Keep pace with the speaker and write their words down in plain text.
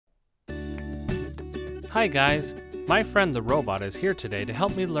Hi guys, my friend the robot is here today to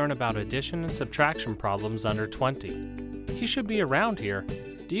help me learn about addition and subtraction problems under 20. He should be around here.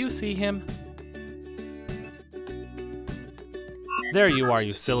 Do you see him? There you are,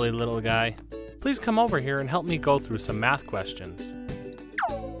 you silly little guy. Please come over here and help me go through some math questions.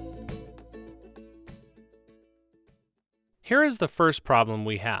 Here is the first problem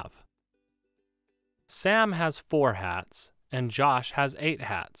we have. Sam has 4 hats and Josh has 8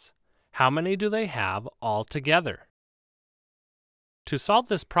 hats. How many do they have all together? To solve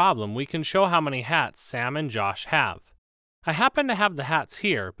this problem, we can show how many hats Sam and Josh have. I happen to have the hats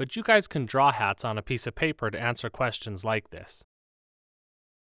here, but you guys can draw hats on a piece of paper to answer questions like this.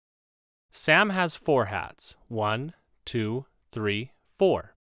 Sam has 4 hats. 1, 2, 3,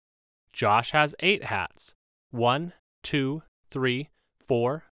 4. Josh has 8 hats. 1, 2, 3,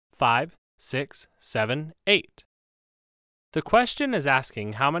 4, 5, 6, 7, 8. The question is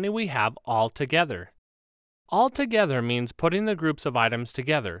asking how many we have all together. All together means putting the groups of items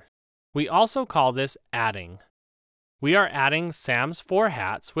together. We also call this adding. We are adding Sam's 4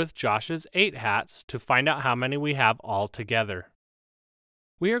 hats with Josh's 8 hats to find out how many we have all together.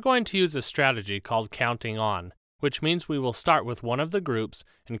 We are going to use a strategy called counting on, which means we will start with one of the groups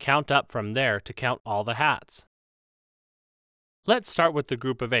and count up from there to count all the hats. Let's start with the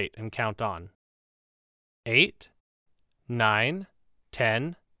group of 8 and count on. 8, 9,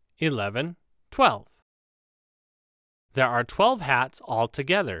 10, 11, 12. There are 12 hats all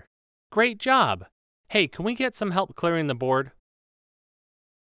together. Great job! Hey, can we get some help clearing the board?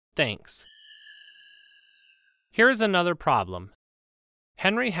 Thanks. Here is another problem.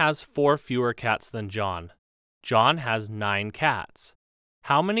 Henry has 4 fewer cats than John. John has 9 cats.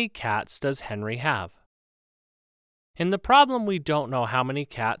 How many cats does Henry have? In the problem, we don't know how many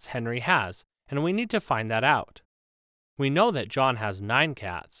cats Henry has, and we need to find that out. We know that John has 9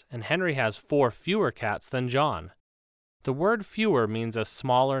 cats, and Henry has 4 fewer cats than John. The word fewer means a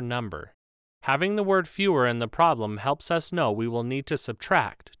smaller number. Having the word fewer in the problem helps us know we will need to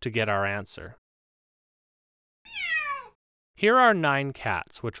subtract to get our answer. Here are 9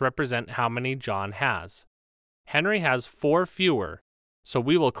 cats, which represent how many John has. Henry has 4 fewer, so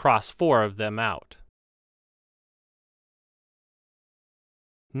we will cross 4 of them out.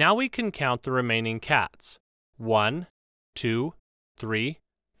 Now we can count the remaining cats. 1, 2, 3,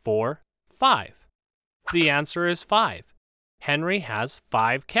 4, 5. The answer is 5. Henry has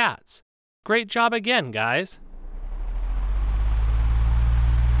 5 cats. Great job again, guys.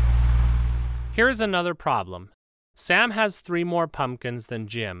 Here is another problem. Sam has 3 more pumpkins than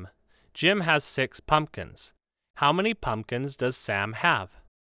Jim. Jim has 6 pumpkins. How many pumpkins does Sam have?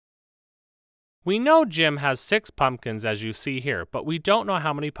 We know Jim has 6 pumpkins as you see here, but we don't know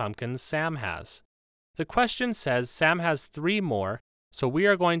how many pumpkins Sam has. The question says Sam has 3 more, so we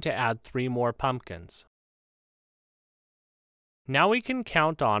are going to add 3 more pumpkins. Now we can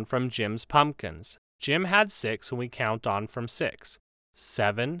count on from Jim's pumpkins. Jim had 6 and we count on from 6.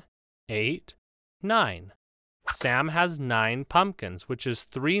 7, 8, 9. Sam has 9 pumpkins, which is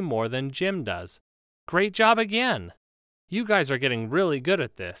 3 more than Jim does. Great job again! You guys are getting really good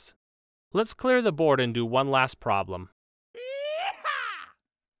at this. Let's clear the board and do one last problem.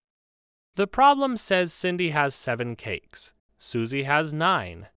 The problem says Cindy has 7 cakes. Susie has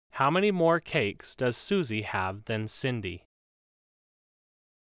 9. How many more cakes does Susie have than Cindy?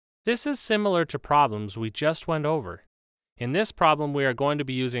 This is similar to problems we just went over. In this problem, we are going to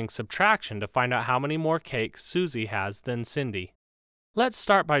be using subtraction to find out how many more cakes Susie has than Cindy. Let's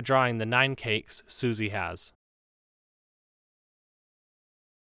start by drawing the 9 cakes Susie has.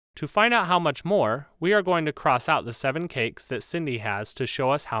 To find out how much more, we are going to cross out the 7 cakes that Cindy has to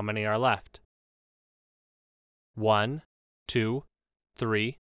show us how many are left. 1, 2,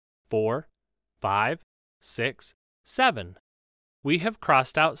 3, 4, 5, 6, 7. We have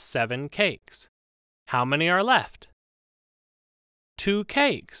crossed out 7 cakes. How many are left? 2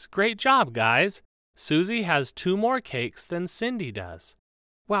 cakes. Great job, guys. Susie has 2 more cakes than Cindy does.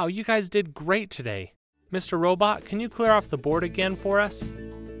 Wow, you guys did great today. Mr. Robot, can you clear off the board again for us?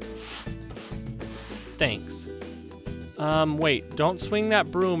 Thanks. Wait, don't swing that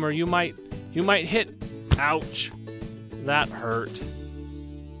broom or you might hit. Ouch. That hurt.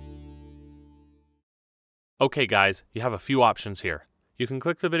 Okay guys, you have a few options here. You can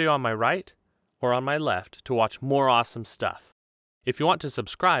click the video on my right or on my left to watch more awesome stuff. If you want to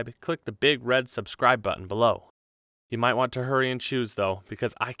subscribe, click the big red subscribe button below. You might want to hurry and choose though,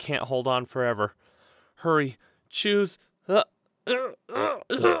 because I can't hold on forever. Hurry, choose.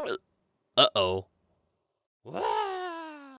 Uh-oh.